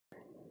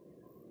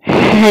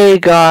Hey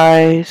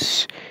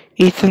guys,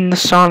 Ethan the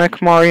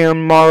Sonic Mario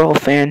and Marvel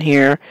fan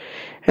here,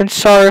 and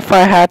sorry if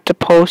I had to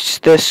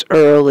post this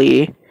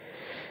early.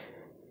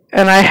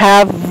 And I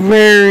have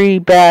very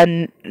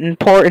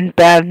important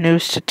bad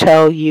news to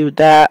tell you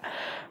that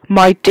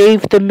my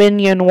Dave the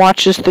Minion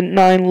Watches the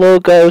 9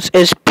 Logos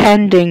is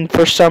pending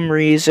for some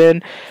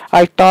reason.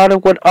 I thought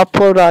it would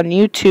upload on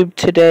YouTube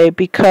today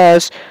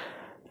because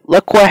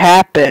look what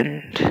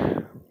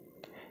happened.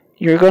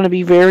 You're going to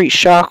be very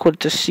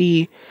shocked to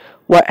see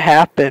what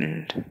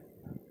happened.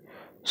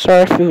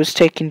 Sorry if it was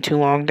taking too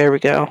long. There we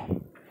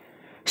go.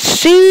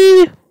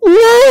 See?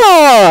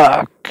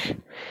 Look!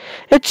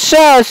 It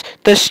says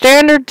the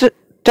standard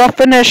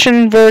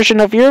definition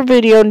version of your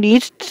video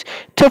needs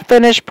to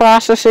finish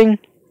processing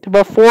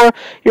before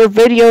your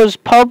video is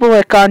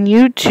public on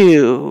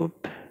YouTube.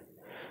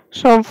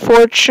 So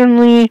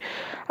unfortunately,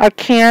 I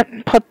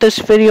can't put this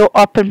video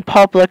up in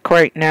public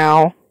right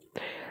now.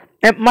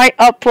 It might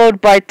upload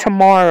by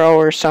tomorrow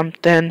or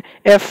something.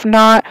 If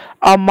not,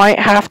 I might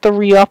have to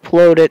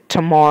re-upload it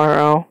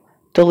tomorrow.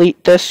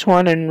 Delete this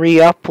one and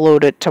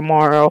re-upload it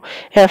tomorrow.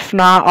 If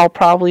not, I'll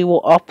probably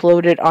will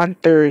upload it on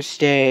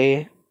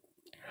Thursday.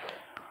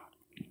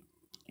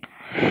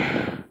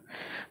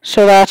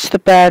 So that's the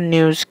bad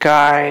news,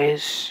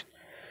 guys.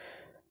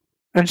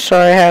 I'm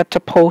sorry I had to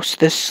post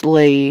this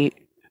late.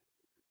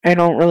 I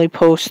don't really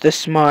post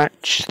this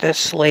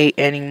late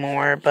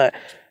anymore, but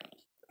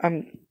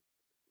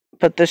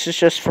this is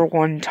just for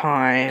one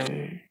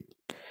time.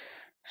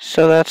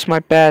 So that's my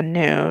bad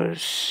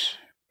news.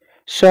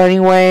 So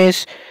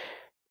anyways,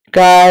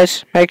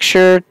 guys, make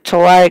sure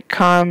to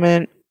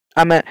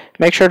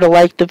make sure to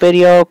like the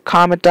video,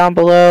 comment down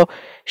below,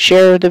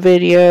 share the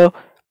video,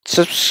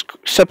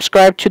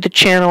 subscribe to the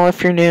channel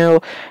if you're new,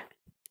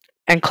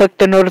 and click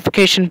the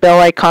notification bell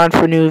icon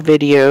for new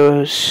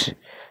videos.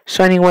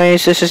 So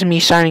anyways, this is me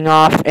signing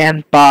off,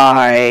 and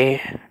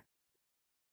bye.